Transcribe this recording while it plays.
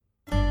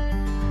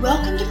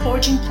Welcome to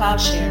Forging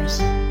Plowshares.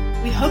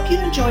 We hope you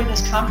enjoy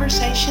this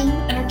conversation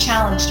and are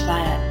challenged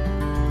by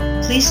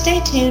it. Please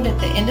stay tuned at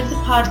the end of the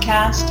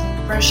podcast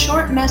for a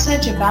short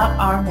message about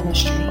our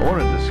ministry. I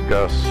want to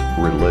discuss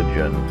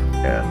religion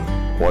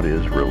and what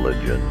is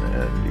religion,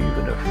 and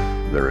even if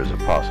there is a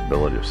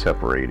possibility of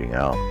separating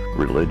out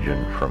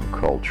religion from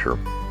culture.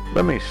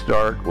 Let me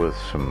start with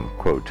some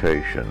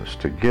quotations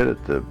to get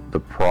at the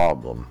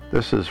problem.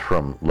 This is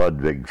from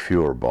Ludwig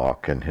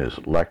Feuerbach in his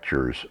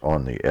lectures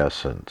on the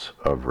essence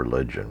of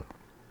religion.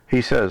 He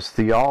says,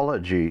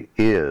 theology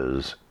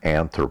is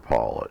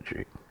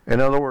anthropology. In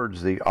other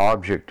words, the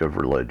object of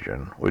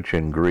religion, which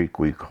in Greek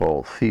we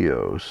call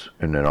theos,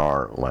 and in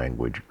our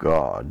language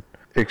God,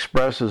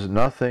 expresses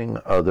nothing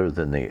other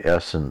than the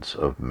essence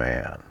of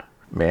man.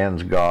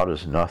 Man's God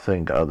is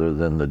nothing other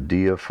than the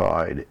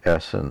deified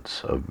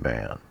essence of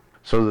man.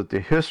 So that the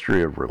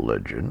history of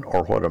religion,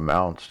 or what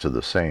amounts to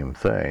the same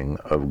thing,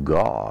 of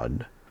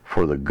God,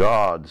 for the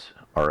gods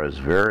are as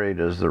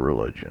varied as the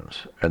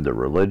religions, and the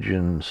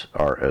religions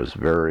are as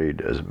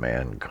varied as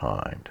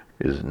mankind,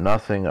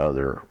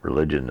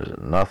 religion is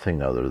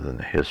nothing other than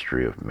the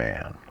history of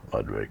man,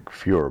 Ludwig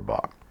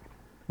Feuerbach.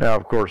 Now,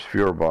 of course,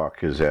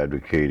 Feuerbach is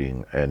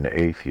advocating an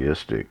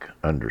atheistic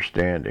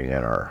understanding,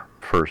 and our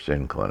first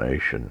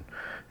inclination,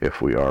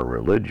 if we are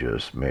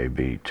religious, may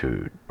be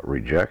to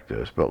reject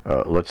this.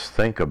 But let's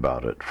think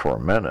about it for a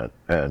minute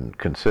and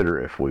consider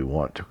if we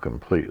want to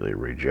completely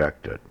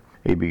reject it.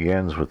 He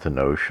begins with the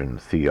notion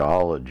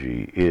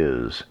theology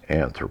is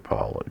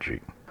anthropology.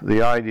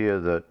 The idea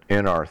that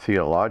in our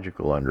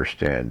theological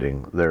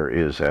understanding there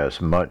is as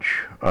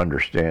much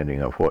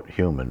understanding of what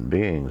human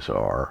beings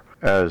are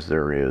as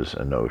there is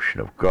a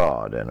notion of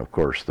God. And of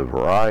course the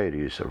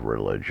varieties of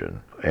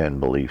religion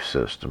and belief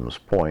systems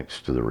points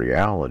to the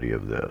reality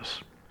of this.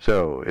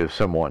 So if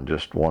someone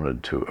just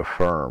wanted to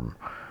affirm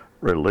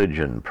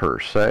religion per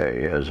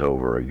se as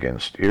over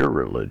against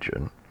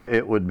irreligion,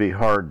 it would be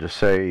hard to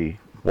say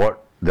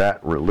what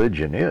that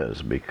religion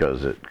is,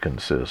 because it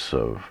consists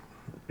of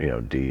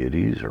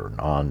deities or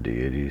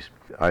non-deities.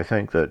 I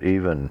think that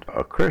even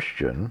a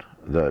Christian,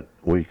 that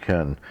we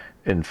can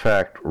in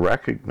fact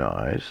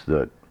recognize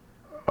that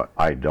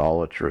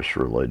idolatrous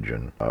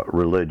religion,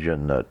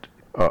 religion that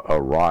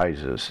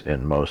arises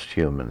in most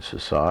human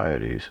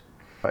societies,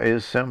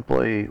 is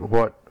simply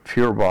what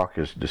Feuerbach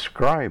is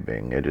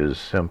describing. It is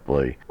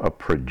simply a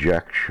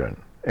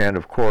projection. And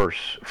of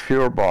course,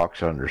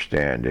 Feuerbach's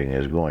understanding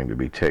is going to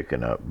be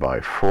taken up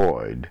by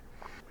Freud,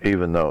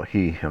 even though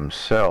he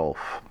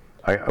himself,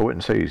 I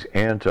wouldn't say he's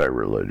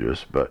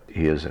anti-religious, but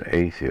he is an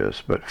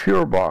atheist. But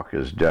Feuerbach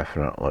is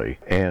definitely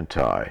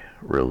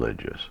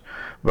anti-religious.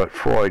 But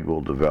Freud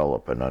will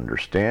develop an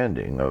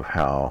understanding of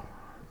how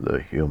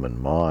the human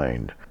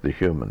mind, the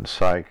human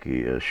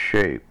psyche, is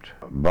shaped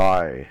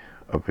by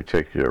a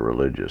particular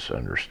religious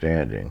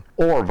understanding,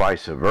 or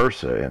vice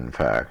versa, in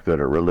fact, that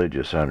a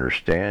religious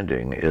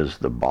understanding is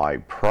the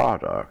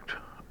byproduct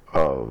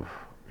of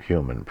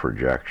human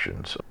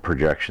projections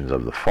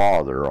of the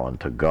Father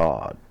onto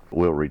God.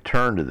 We'll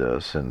return to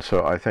this, and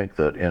so I think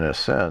that in a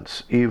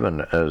sense,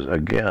 even as,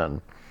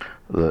 again,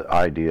 the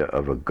idea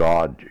of a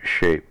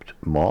God-shaped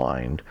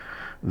mind,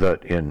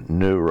 that in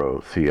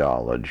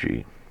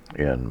neurotheology,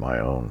 in my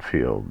own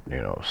field,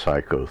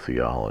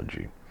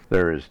 psychotheology,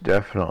 there is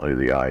definitely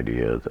the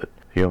idea that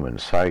human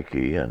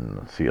psyche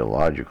and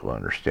theological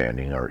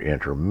understanding are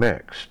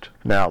intermixed.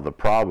 Now, the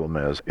problem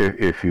is,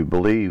 if you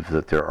believe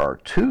that there are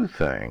two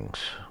kinds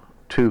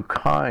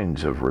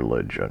of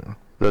religion,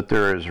 that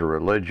there is a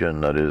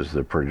religion that is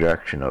the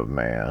projection of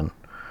man,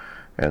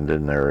 and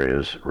then there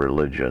is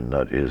religion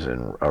that is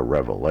in a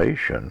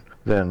revelation,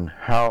 then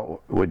how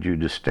would you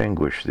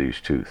distinguish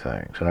these two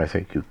things? And I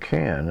think you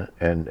can,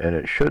 and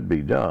it should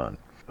be done.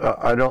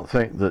 I don't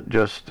think that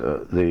just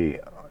the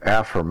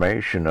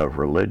affirmation of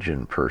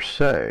religion per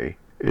se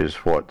is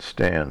what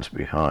stands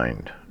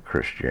behind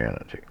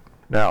Christianity.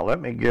 Now,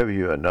 let me give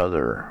you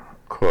another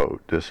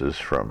quote. This is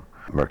from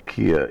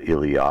Mircea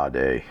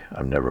Eliade.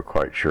 I'm never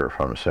quite sure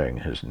if I'm saying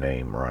his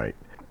name right.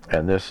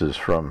 And this is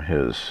from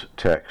his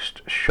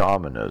text,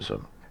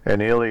 Shamanism.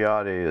 And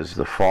Eliade is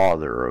the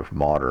father of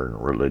modern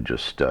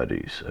religious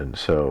studies. And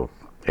so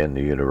in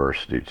the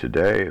university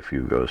today, if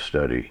you go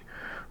study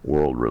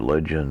world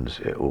religions,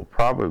 it will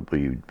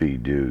probably be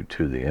due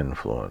to the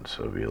influence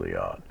of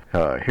Eliade.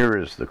 Here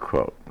is the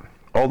quote.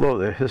 Although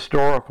the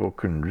historical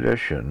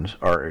conditions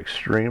are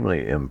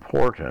extremely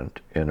important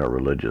in a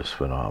religious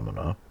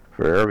phenomena,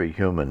 for every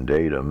human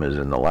datum is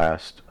in the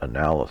last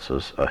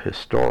analysis a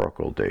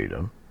historical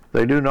datum,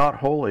 they do not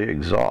wholly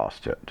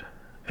exhaust it,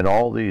 and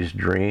all these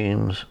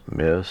dreams,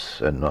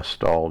 myths, and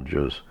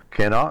nostalgias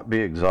cannot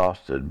be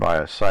exhausted by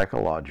a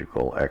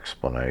psychological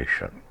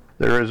explanation.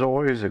 There is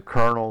always a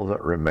kernel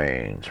that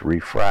remains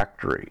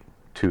refractory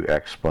to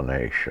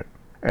explanation,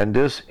 and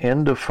this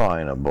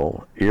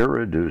indefinable,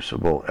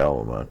 irreducible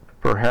element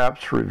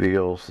perhaps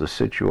reveals the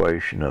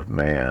situation of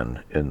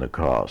man in the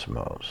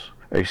cosmos,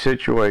 a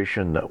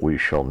situation that we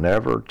shall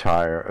never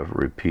tire of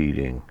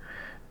repeating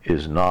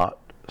is not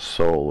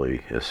solely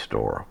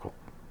historical.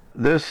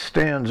 This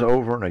stands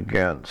over and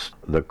against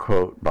the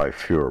quote by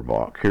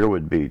Feuerbach. Here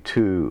would be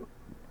two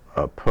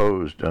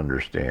opposed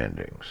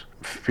understandings.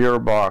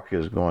 Feuerbach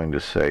is going to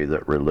say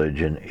that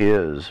religion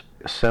is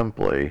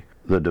simply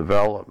the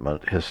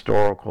development,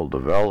 historical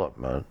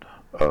development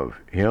of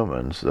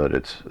humans,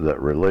 that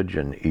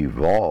religion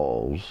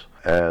evolves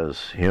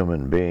as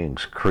human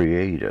beings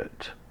create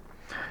it.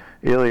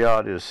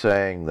 Eliade is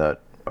saying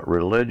that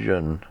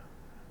religion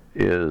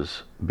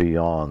is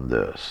beyond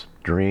this.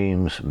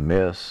 Dreams,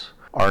 myths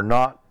are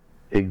not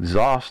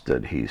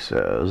exhausted, he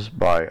says,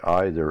 by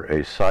either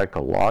a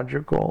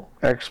psychological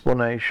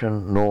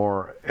explanation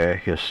nor a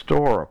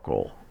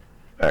historical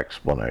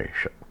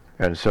explanation.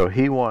 And so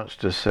he wants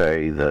to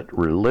say that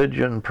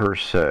religion per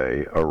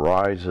se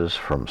arises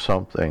from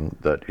something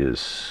that is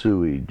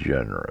sui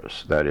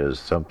generis, that is,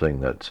 something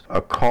that's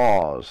a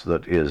cause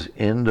that is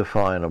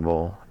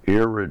indefinable,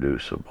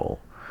 irreducible,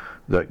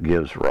 that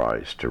gives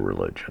rise to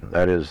religion.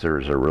 That is,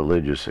 there's a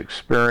religious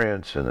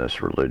experience, and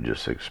this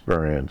religious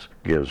experience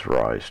gives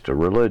rise to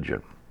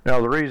religion.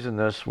 Now, the reason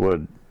this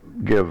would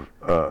give,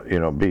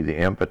 be the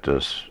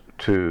impetus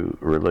to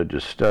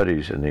religious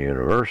studies in the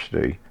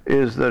university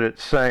is that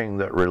it's saying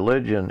that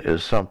religion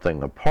is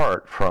something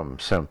apart from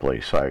simply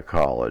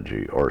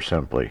psychology or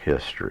simply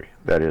history.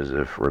 That is,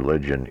 if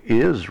religion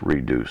is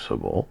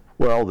reducible,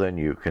 well, then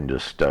you can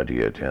just study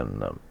it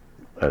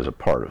as a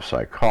part of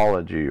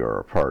psychology or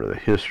a part of the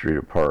history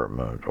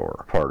department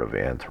or part of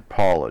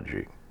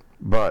anthropology.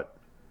 But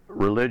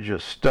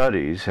religious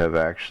studies have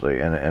actually,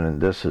 and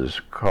this has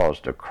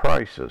caused a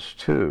crisis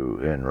too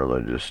in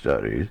religious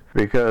studies,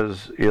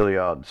 because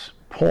Eliade's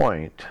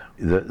point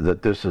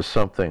that this is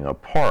something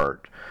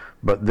apart,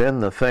 but then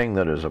the thing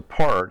that is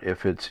apart,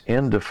 if it's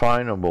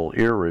indefinable,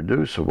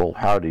 irreducible,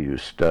 how do you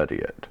study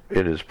it?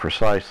 It is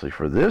precisely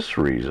for this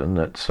reason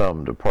that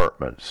some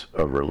departments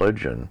of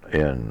religion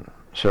in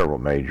several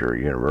major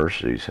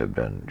universities have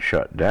been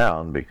shut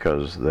down,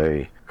 because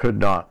they could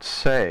not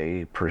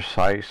say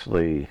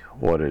precisely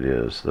what it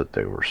is that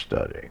they were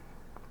studying.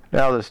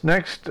 Now, this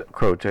next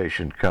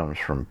quotation comes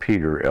from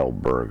Peter L.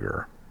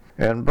 Berger.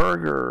 And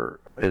Berger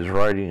is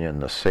writing in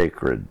The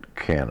Sacred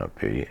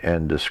Canopy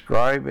and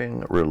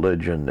describing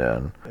religion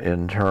then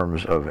in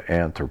terms of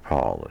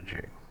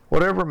anthropology.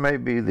 Whatever may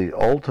be the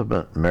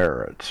ultimate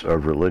merits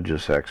of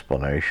religious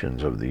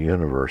explanations of the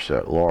universe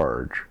at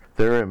large,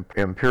 their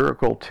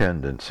empirical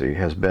tendency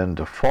has been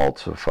to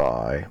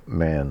falsify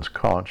man's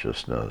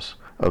consciousness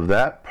of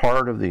that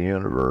part of the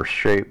universe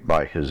shaped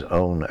by his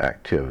own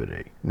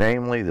activity,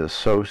 namely the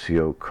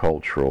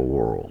socio-cultural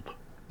world.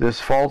 This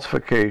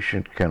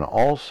falsification can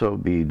also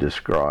be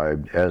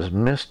described as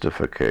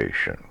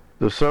mystification.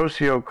 The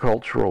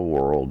socio-cultural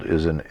world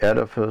is an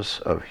edifice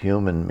of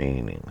human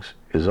meanings,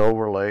 is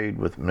overlaid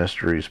with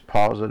mysteries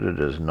posited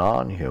as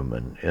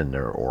non-human in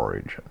their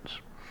origins.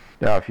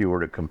 Now, if you were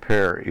to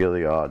compare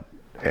Eliade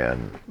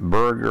and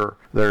Berger,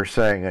 they're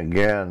saying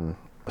again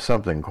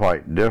something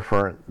quite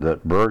different,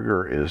 that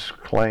Berger is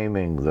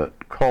claiming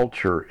that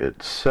culture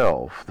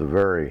itself, the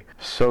very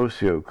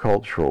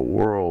socio-cultural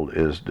world,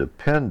 is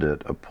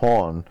dependent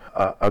upon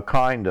a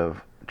kind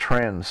of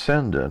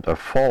transcendent, a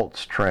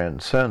false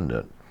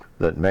transcendent,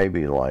 that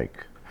maybe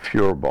like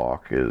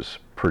Feuerbach is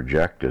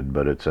projected,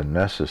 but it's a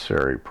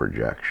necessary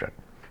projection.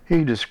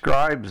 He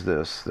describes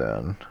this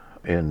then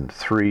in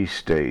three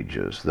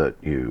stages: that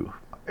you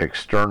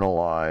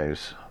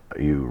externalize,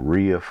 you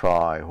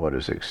reify what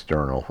is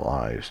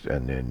externalized,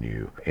 and then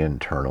you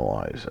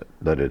internalize it.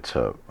 That it's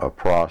a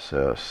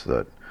process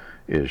that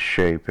is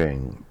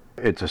shaping,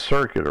 it's a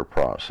circular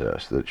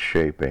process that's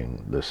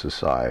shaping the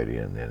society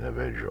and the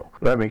individual.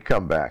 Let me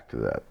come back to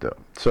that though.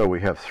 So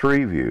we have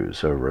three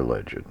views of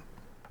religion.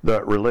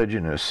 That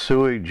religion is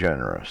sui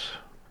generis.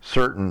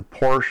 Certain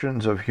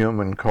portions of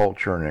human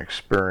culture and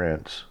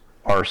experience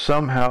are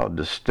somehow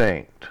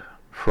distinct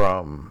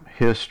from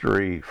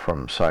history,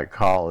 from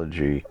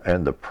psychology,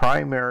 and the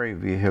primary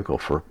vehicle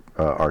for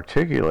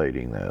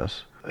articulating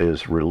this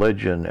is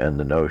religion and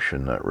the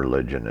notion that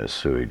religion is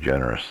sui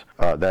generis.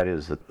 That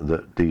is,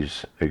 that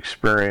these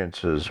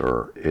experiences,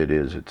 or it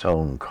is its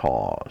own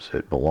cause.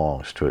 It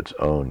belongs to its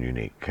own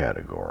unique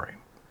category.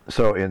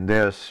 So in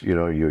this, you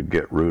would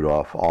get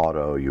Rudolf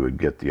Otto, you would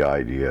get the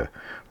idea.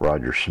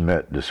 Roger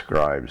Schmidt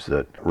describes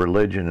that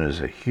religion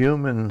is a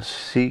human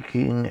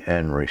seeking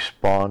and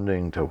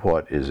responding to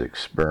what is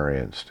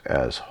experienced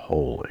as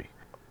holy.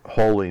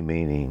 Holy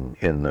meaning,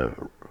 in the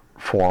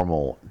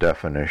formal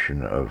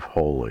definition of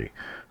holy,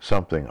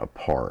 something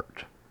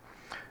apart.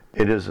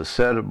 It is a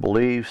set of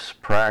beliefs,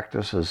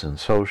 practices, and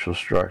social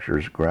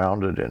structures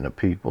grounded in a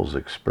people's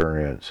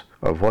experience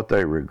of what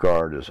they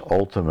regard as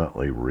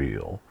ultimately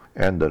real,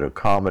 and that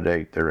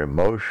accommodate their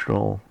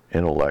emotional,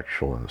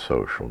 intellectual, and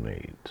social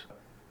needs.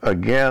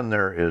 Again,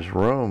 there is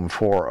room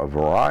for a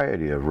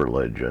variety of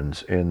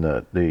religions in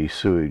that the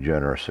sui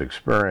generis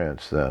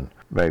experience then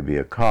may be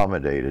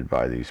accommodated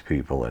by these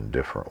people in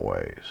different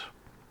ways.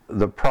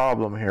 The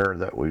problem here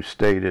that we've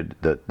stated,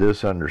 that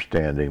this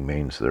understanding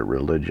means that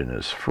religion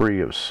is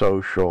free of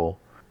social,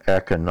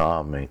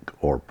 economic,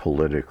 or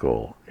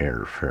political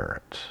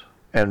interference.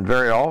 And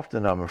very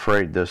often, I'm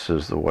afraid this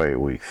is the way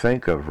we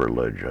think of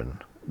religion,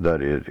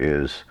 that it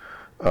is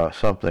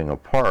something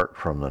apart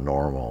from the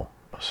normal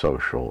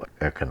social,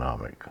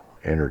 economic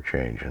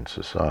interchange in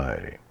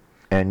society.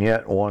 And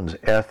yet one's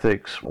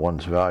ethics,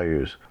 one's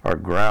values are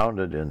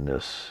grounded in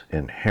this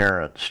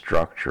inherent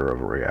structure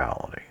of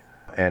reality.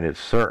 And it's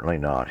certainly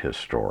not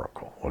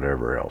historical,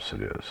 whatever else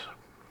it is.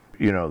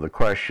 You know, the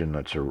question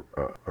that's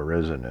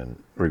arisen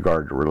in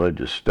regard to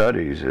religious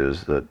studies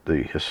is that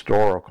the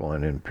historical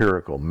and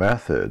empirical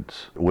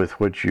methods with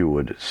which you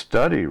would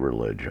study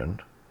religion,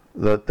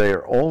 that they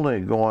are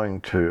only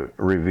going to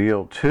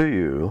reveal to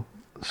you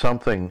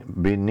something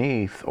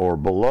beneath or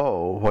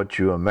below what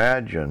you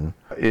imagine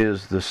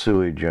is the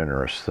sui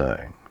generis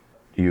thing.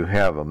 You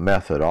have a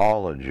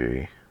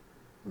methodology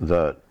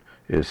that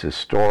is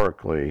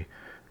historically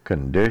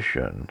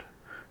conditioned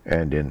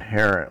and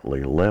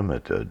inherently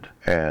limited,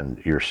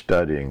 and you're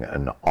studying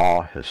an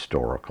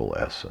ahistorical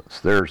essence.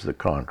 There's the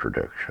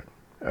contradiction,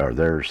 or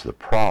there's the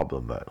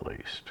problem at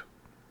least.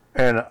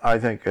 And I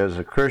think as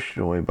a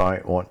Christian we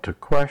might want to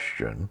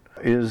question,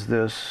 is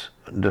this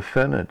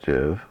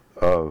definitive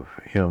of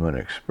human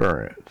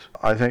experience?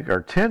 I think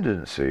our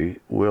tendency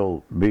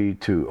will be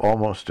to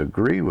almost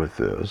agree with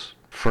this,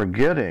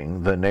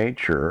 forgetting the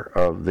nature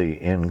of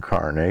the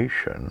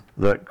incarnation,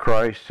 that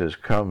Christ has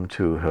come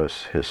to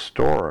us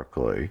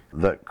historically,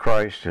 that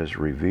Christ has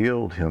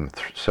revealed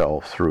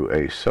himself through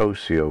a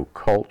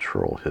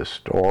socio-cultural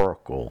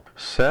historical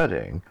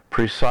setting,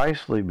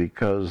 precisely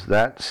because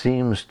that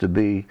seems to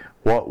be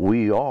what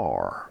we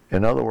are.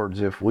 In other words,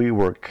 if we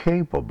were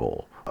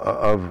capable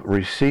of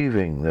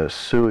receiving this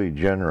sui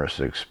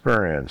generis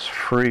experience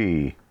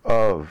free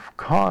of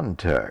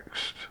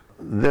context,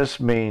 this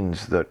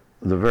means that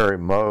the very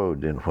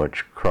mode in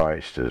which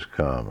Christ has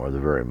come, or the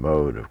very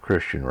mode of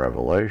Christian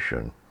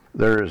revelation,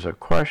 there is a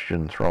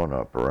question thrown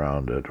up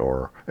around it,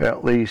 or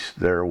at least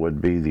there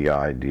would be the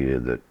idea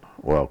that,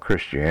 well,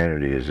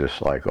 Christianity is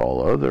just like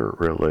all other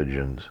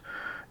religions,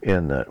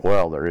 in that,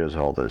 well, there is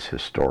all this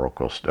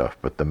historical stuff,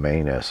 but the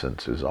main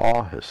essence is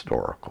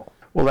ahistorical.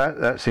 Well,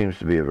 that seems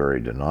to be a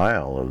very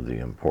denial of the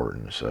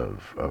importance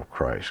of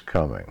Christ's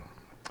coming.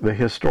 The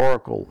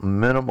historical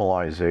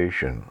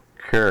minimalization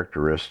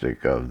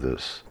characteristic of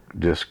this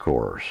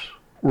discourse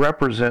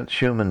represents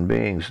human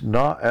beings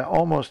not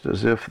almost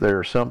as if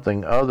they're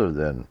something other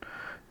than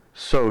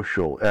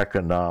social,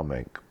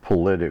 economic,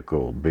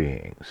 political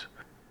beings.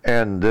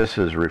 And this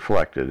is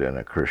reflected in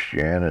a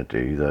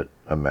Christianity that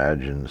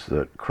imagines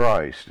that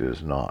Christ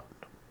is not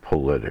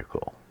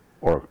political,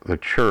 or the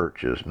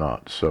church is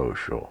not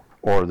social,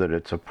 or that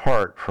it's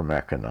apart from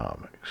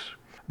economics.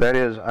 That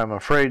is, I'm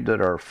afraid that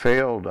our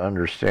failed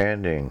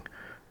understanding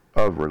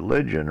of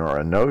religion, or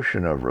a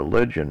notion of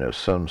religion as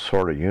some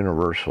sort of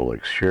universal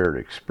shared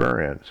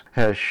experience,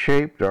 has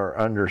shaped our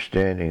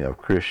understanding of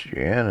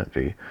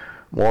Christianity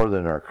more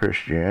than our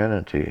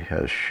Christianity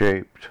has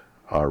shaped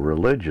our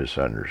religious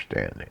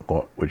understanding,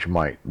 which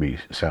might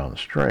sound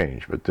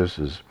strange, but this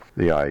is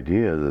the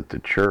idea that the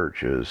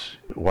church is,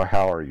 well,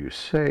 how are you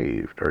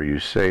saved? Are you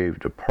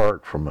saved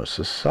apart from a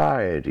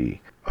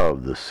society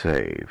of the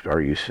saved?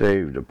 Are you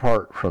saved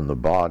apart from the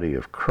body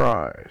of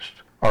Christ?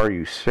 Are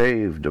you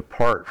saved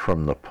apart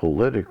from the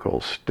political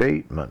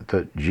statement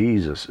that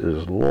Jesus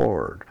is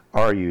Lord?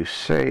 Are you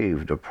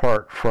saved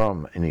apart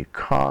from an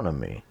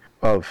economy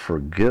of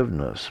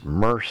forgiveness,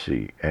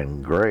 mercy,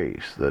 and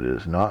grace that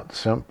is not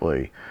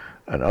simply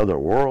an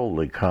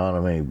otherworldly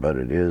economy, but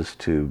it is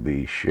to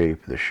be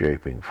the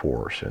shaping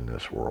force in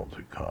this world's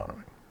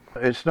economy?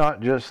 It's not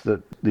just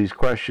that these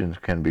questions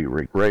can be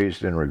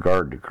raised in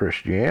regard to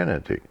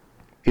Christianity.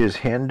 Is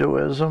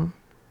Hinduism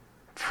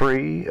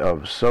free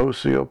of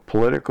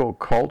socio-political,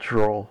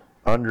 cultural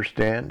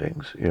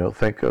understandings? You know,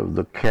 think of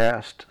the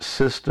caste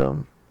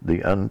system, the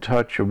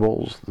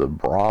untouchables, the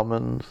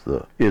Brahmins.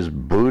 Is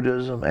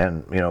Buddhism,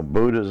 and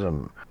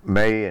Buddhism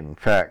may in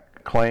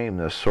fact claim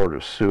this sort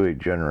of sui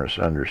generis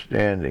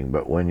understanding,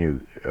 but when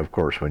you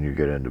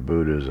get into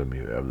Buddhism,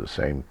 you have the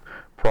same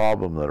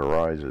problem that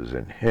arises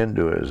in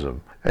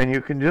Hinduism. And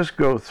you can just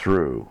go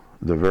through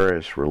the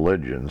various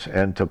religions,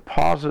 and to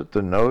posit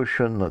the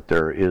notion that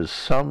there is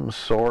some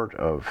sort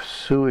of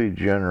sui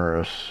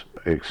generis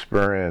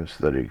experience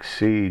that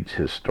exceeds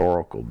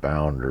historical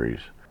boundaries,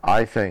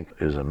 I think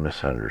is a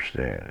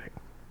misunderstanding.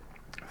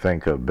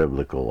 Think of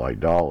biblical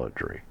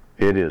idolatry.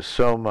 It is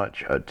so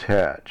much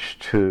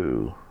attached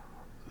to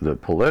the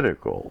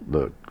political,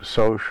 the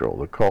social,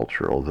 the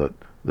cultural, that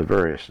the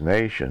various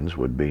nations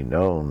would be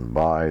known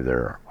by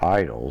their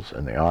idols,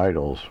 and the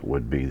idols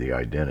would be the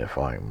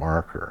identifying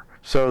marker.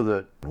 So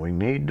that we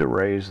need to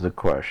raise the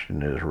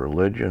question, is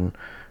religion,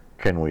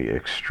 can we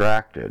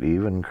extract it,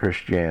 even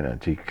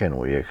Christianity, can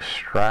we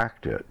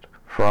extract it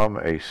from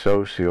a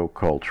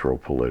socio-cultural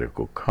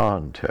political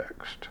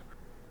context?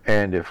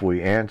 And if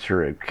we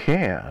answer it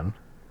can,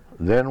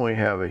 then we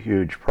have a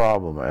huge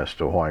problem as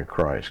to why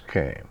Christ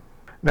came.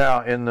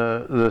 Now, in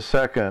the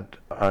second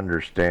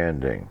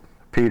understanding,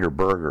 Peter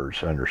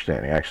Berger's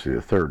understanding, actually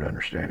the third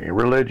understanding,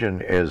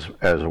 religion is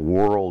as a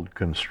world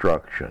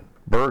construction.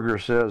 Berger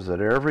says that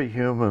every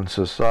human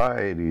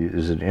society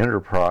is an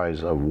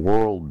enterprise of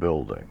world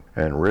building,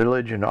 and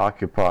religion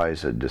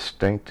occupies a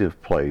distinctive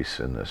place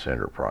in this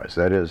enterprise.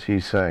 That is,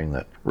 he's saying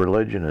that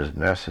religion is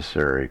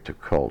necessary to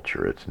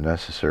culture. It's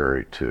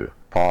necessary to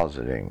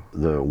positing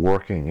the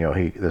working,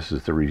 this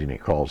is the reason he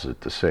calls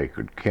it the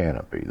sacred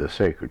canopy. The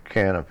sacred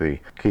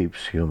canopy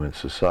keeps human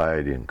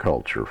society and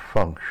culture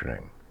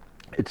functioning.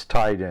 It's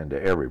tied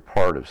into every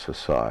part of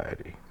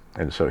society.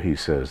 And so he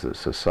says that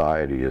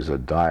society is a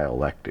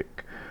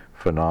dialectic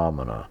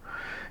phenomena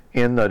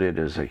in that it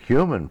is a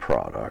human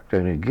product.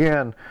 And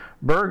again,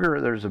 Berger,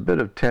 there's a bit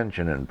of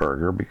tension in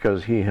Berger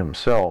because he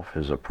himself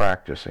is a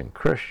practicing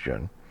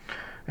Christian,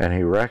 and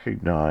he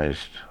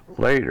recognized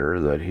later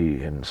that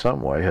he in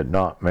some way had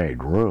not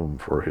made room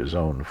for his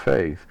own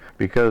faith,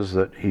 because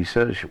that he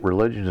says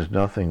religion is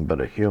nothing but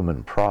a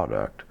human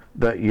product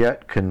that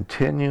yet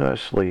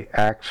continuously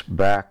acts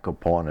back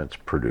upon its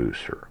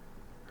producer.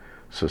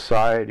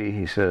 Society,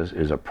 he says,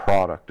 is a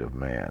product of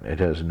man. It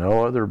has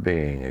no other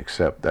being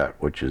except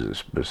that which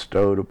is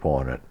bestowed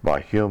upon it by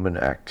human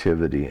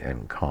activity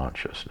and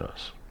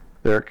consciousness.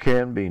 There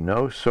can be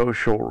no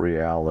social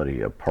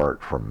reality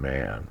apart from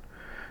man,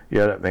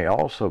 yet it may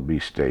also be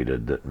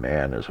stated that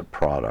man is a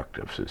product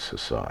of his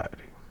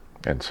society.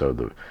 And so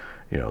the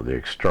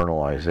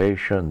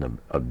externalization, the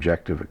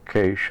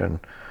objectification,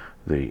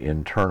 the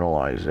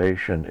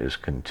internalization is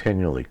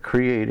continually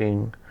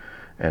creating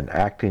and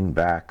acting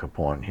back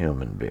upon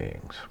human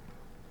beings.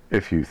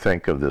 If you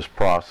think of this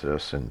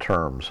process in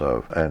terms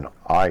of an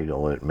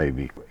idol, it may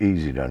be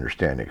easy to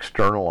understand.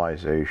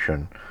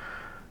 Externalization,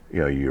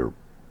 the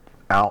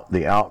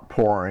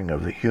outpouring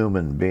of the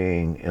human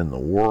being in the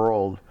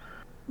world,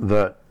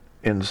 that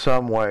in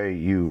some way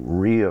you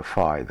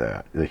reify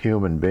that. The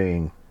human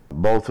being,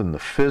 both in the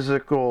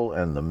physical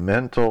and the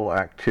mental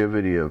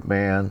activity of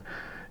man,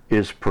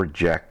 is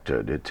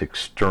projected, it's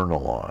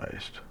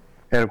externalized.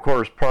 And of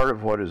course, part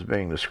of what is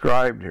being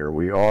described here,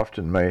 we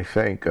often may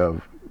think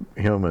of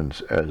humans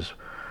as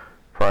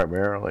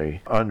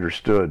primarily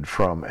understood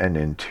from an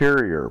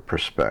interior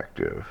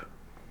perspective,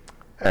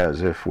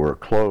 as if we're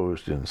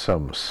closed in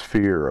some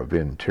sphere of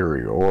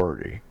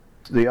interiority.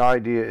 The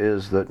idea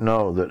is that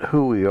that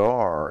who we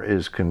are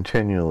is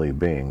continually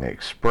being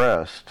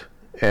expressed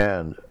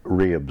and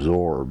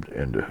reabsorbed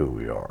into who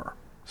we are.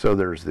 So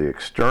there's the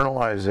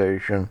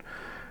externalization,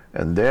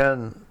 and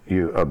then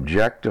you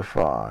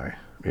objectify,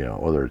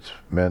 whether it's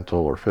mental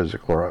or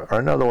physical, or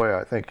another way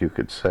I think you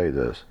could say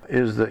this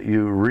is that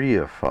you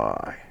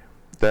reify.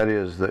 That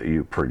is, that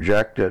you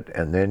project it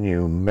and then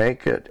you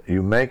make it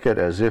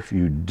as if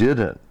you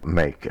didn't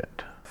make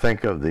it.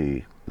 Think of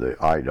the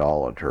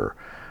idolater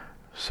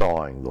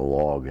sawing the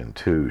log in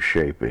two,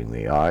 shaping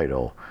the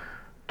idol,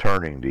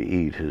 turning to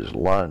eat his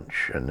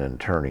lunch, and then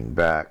turning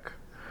back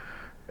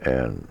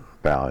and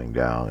bowing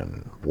down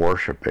and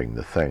worshiping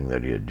the thing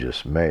that he had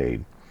just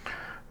made.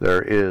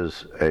 There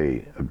is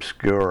a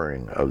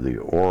obscuring of the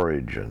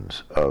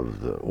origins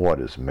of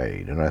what is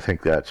made, and I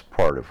think that's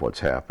part of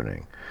what's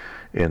happening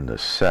in the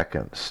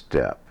second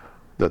step,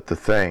 that the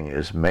thing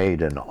is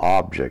made an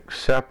object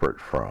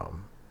separate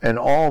from. And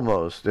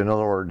almost, in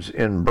other words,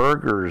 in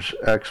Berger's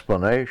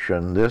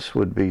explanation, this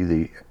would be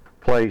the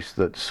place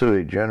that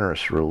sui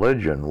generis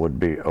religion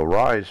would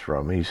arise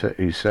from.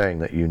 He's saying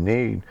that you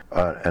need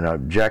an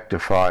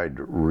objectified,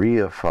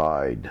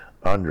 reified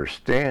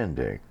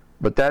understanding,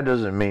 but that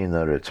doesn't mean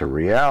that it's a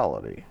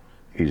reality.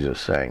 He's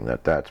just saying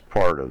that that's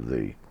part of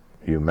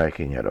you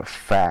making it a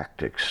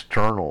fact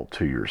external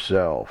to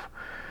yourself,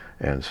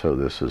 and so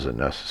this is a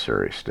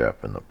necessary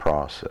step in the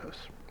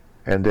process.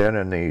 And then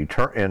in the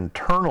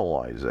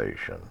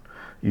internalization,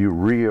 you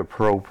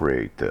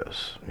reappropriate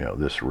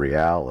this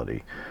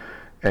reality,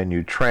 and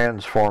you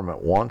transform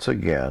it once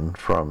again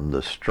from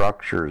the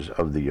structures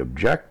of the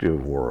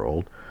objective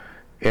world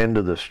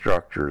into the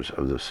structures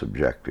of the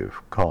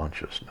subjective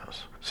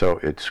consciousness. So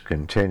it's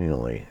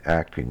continually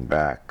acting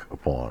back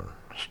upon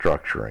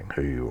structuring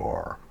who you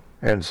are.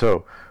 And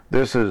so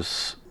this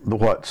is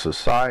what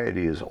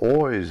society is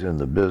always in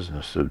the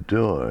business of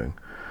doing,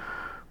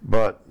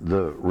 but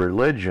the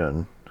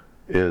religion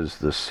is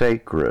the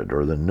sacred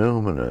or the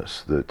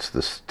numinous, that's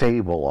the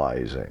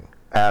stabilizing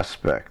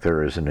aspect.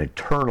 There is an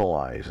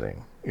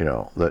eternalizing,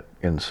 that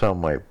in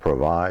some way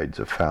provides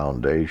a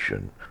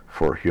foundation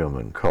for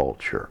human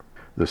culture.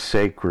 The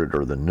sacred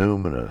or the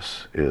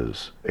numinous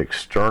is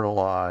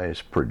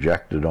externalized,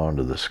 projected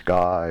onto the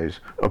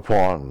skies,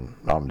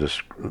 I'm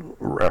just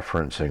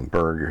referencing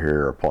Berger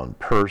here, upon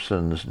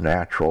persons,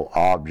 natural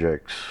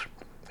objects,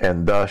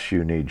 and thus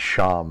you need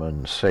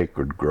shamans,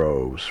 sacred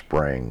groves,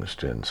 springs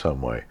to in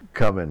some way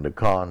come into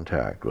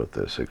contact with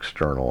this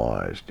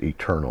externalized,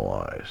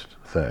 eternalized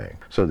thing.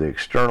 So the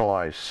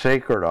externalized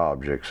sacred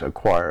objects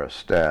acquire a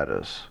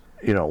status,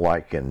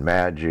 like in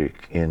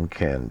magic,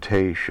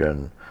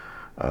 incantation,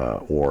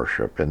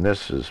 worship, and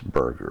this is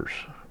Berger's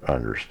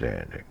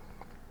understanding.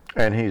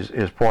 And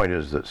his point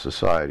is that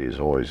society is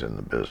always in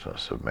the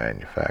business of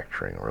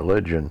manufacturing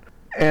religion,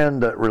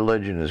 and that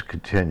religion is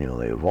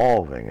continually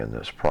evolving in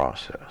this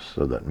process,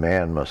 so that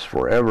man must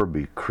forever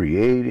be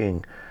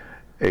creating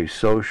a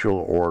social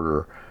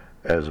order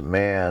as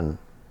man,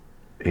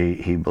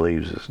 he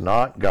believes, is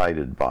not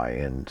guided by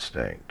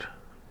instinct.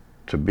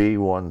 To be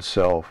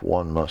oneself,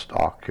 one must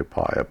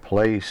occupy a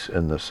place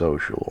in the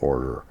social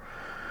order,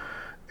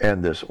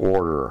 and this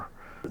order,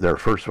 there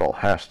first of all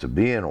has to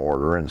be an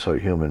order, and so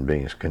human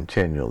beings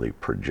continually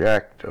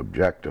project,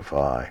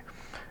 objectify,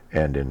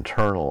 and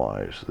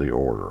internalize the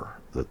order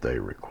that they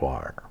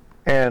require.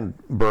 And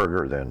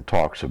Berger then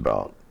talks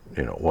about,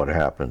 what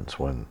happens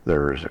when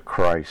there is a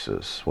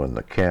crisis, when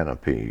the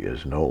canopy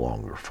is no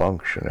longer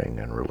functioning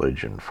and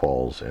religion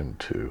falls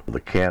into, the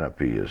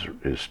canopy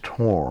is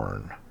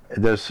torn.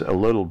 This a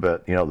little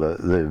bit,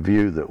 the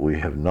view that we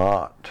have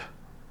not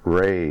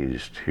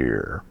raised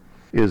here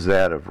is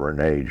that of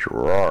Rene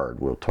Girard.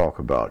 We'll talk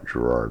about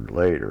Girard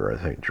later. I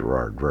think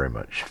Girard very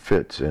much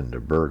fits into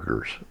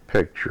Berger's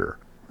picture.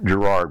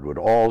 Girard would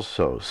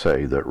also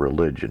say that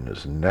religion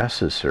is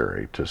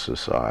necessary to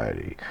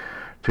society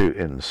to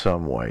in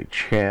some way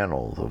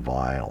channel the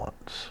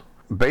violence.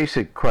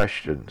 Basic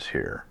questions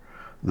here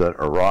that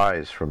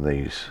arise from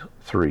these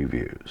three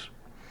views.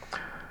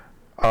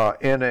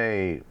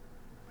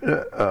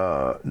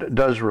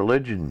 Does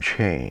religion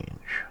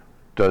change?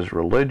 Does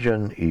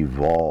religion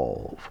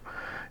evolve?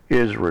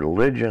 Is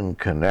religion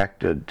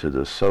connected to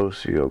the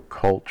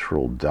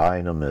socio-cultural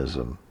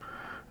dynamism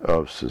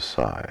of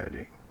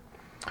society?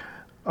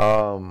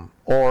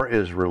 Or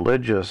is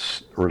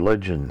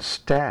religion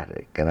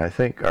static? And I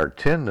think our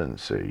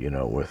tendency,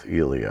 with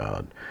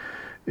Eliade,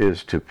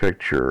 is to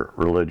picture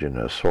religion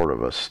as sort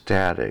of a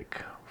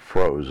static,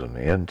 frozen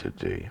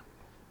entity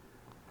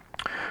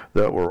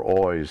that we're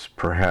always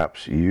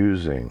perhaps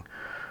using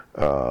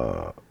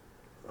the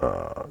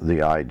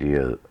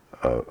idea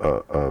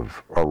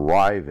of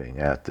arriving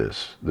at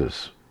this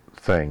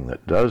thing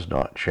that does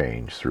not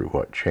change through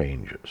what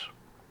changes.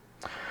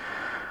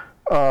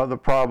 The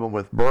problem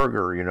with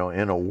Berger,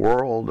 in a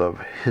world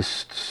of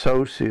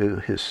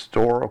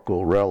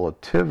socio-historical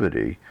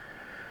relativity,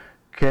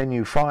 can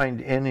you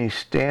find any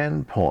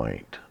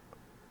standpoint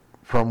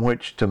from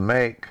which to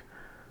make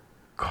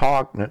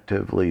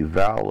cognitively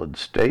valid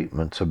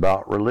statements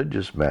about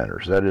religious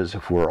matters? That is,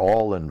 if we're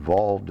all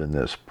involved in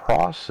this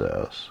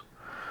process,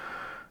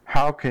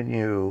 how can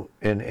you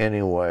in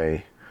any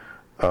way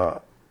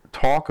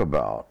talk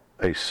about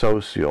a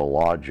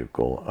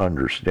sociological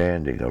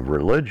understanding of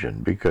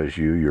religion because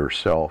you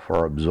yourself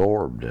are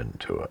absorbed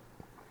into it?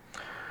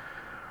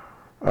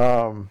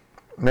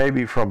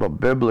 Maybe from a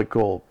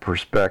biblical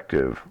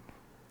perspective,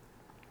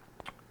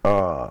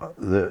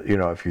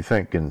 if you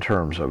think in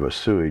terms of a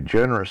sui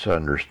generis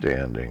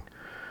understanding,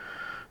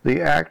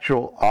 the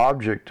actual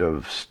object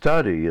of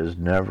study is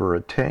never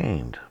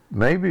attained.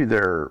 Maybe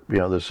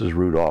this is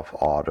Rudolf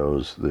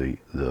Otto's the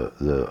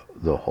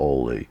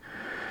holy,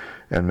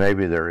 and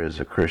maybe there is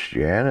a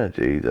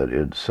Christianity that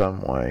in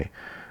some way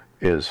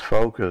is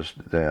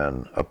focused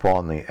then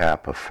upon the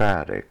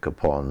apophatic,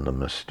 upon the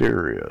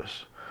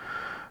mysterious.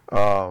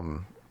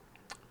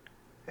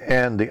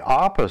 And the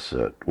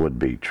opposite would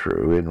be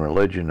true in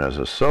religion as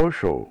a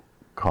social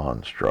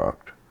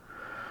construct.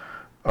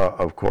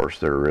 Of course,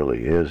 there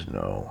really is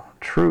no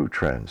true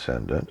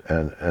transcendent,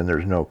 and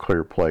there's no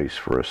clear place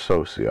for a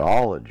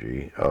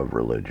sociology of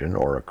religion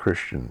or a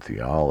Christian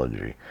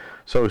theology,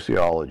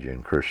 sociology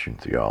and Christian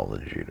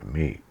theology to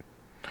meet.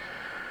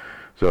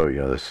 So,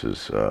 this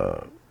is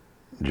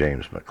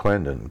James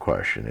McClendon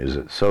question. Is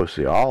it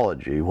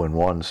sociology when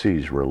one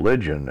sees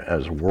religion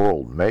as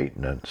world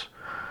maintenance,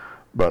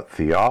 but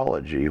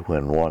theology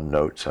when one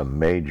notes a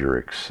major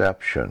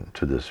exception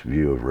to this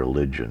view of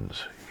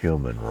religion's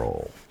human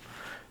role,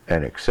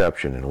 an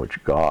exception in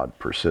which God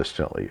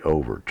persistently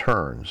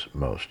overturns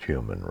most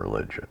human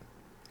religion?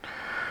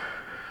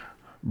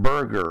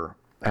 Berger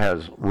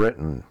has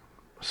written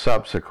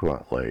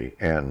subsequently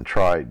and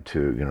tried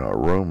to, a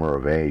rumor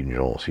of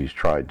angels, he's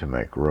tried to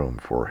make room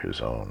for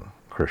his own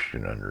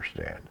Christian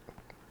understanding.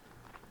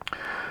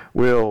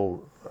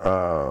 We'll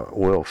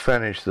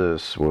finish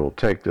this, we'll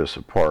take this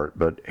apart,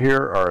 but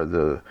here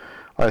are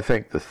I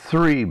think the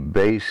three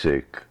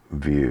basic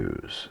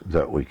views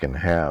that we can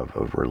have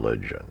of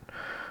religion.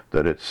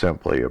 That it's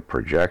simply a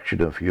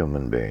projection of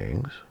human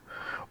beings,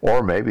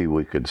 or maybe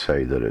we could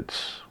say that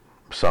it's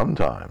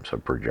sometimes a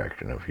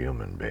projection of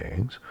human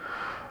beings.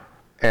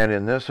 And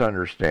in this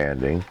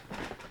understanding,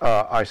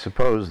 I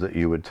suppose that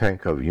you would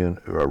think of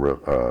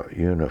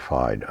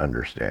unified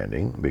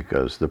understanding,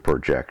 because the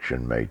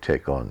projection may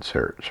take on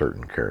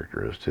certain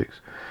characteristics.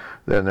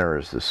 Then there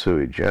is the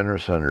sui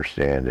generis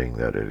understanding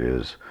that it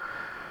is,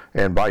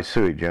 and by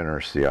sui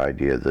generis the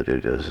idea that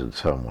it is in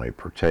some way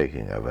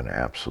partaking of an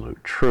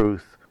absolute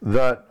truth,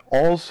 that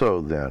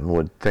also then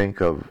would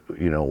think of,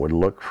 would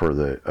look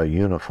for a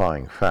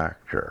unifying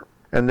factor.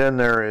 And then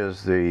there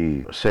is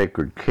the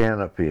sacred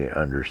canopy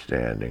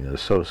understanding, the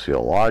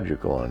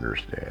sociological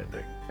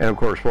understanding. And of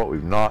course what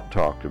we've not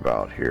talked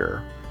about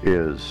here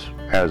is,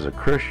 as a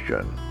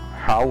Christian,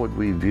 how would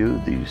we view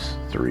these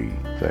three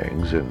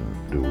things, and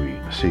do we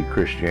see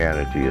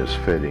Christianity as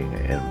fitting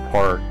in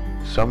part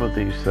some of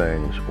these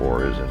things,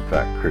 or is in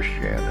fact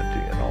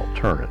Christianity an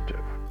alternative?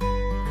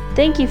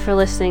 Thank you for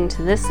listening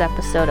to this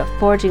episode of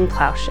Forging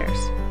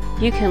Plowshares.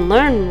 You can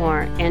learn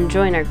more and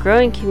join our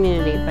growing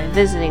community by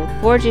visiting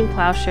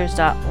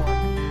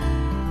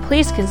forgingplowshares.org.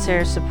 Please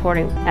consider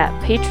supporting at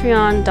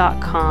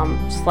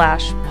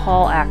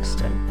patreon.com/Paul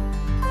Axton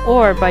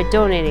or by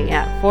donating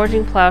at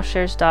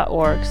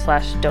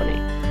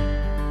forgingplowshares.org/donate.